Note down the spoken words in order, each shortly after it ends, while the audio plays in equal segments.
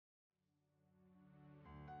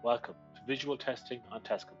Welcome to Visual Testing on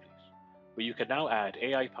TestComplete, where you can now add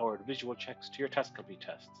AI-powered visual checks to your TestComplete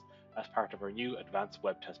tests as part of our new advanced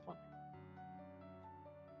web test bundle.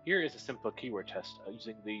 Here is a simple keyword test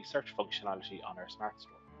using the search functionality on our Smart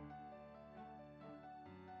Store.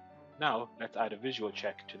 Now let's add a visual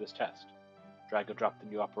check to this test. Drag and drop the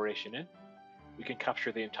new operation in. We can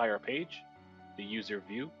capture the entire page, the user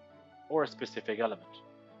view, or a specific element.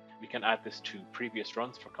 We can add this to previous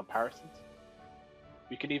runs for comparisons.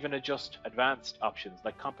 We can even adjust advanced options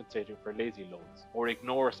like compensating for lazy loads or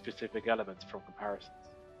ignore specific elements from comparisons.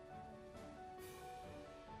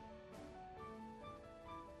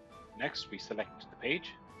 Next, we select the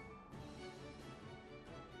page.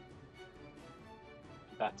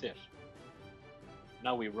 That's it.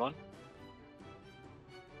 Now we run.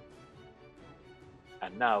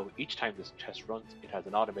 And now, each time this test runs, it has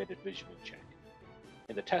an automated visual check.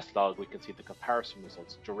 In the test log, we can see the comparison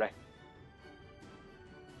results directly.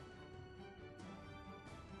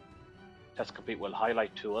 TestComplete will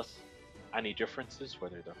highlight to us any differences,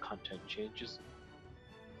 whether they're content changes,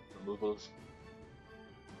 removals,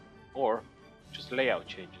 or just layout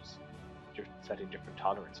changes, setting different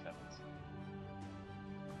tolerance levels.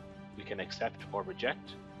 We can accept or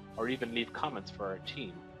reject, or even leave comments for our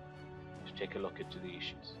team to take a look into the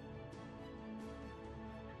issues.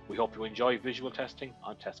 We hope you enjoy visual testing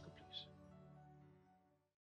on TestComplete.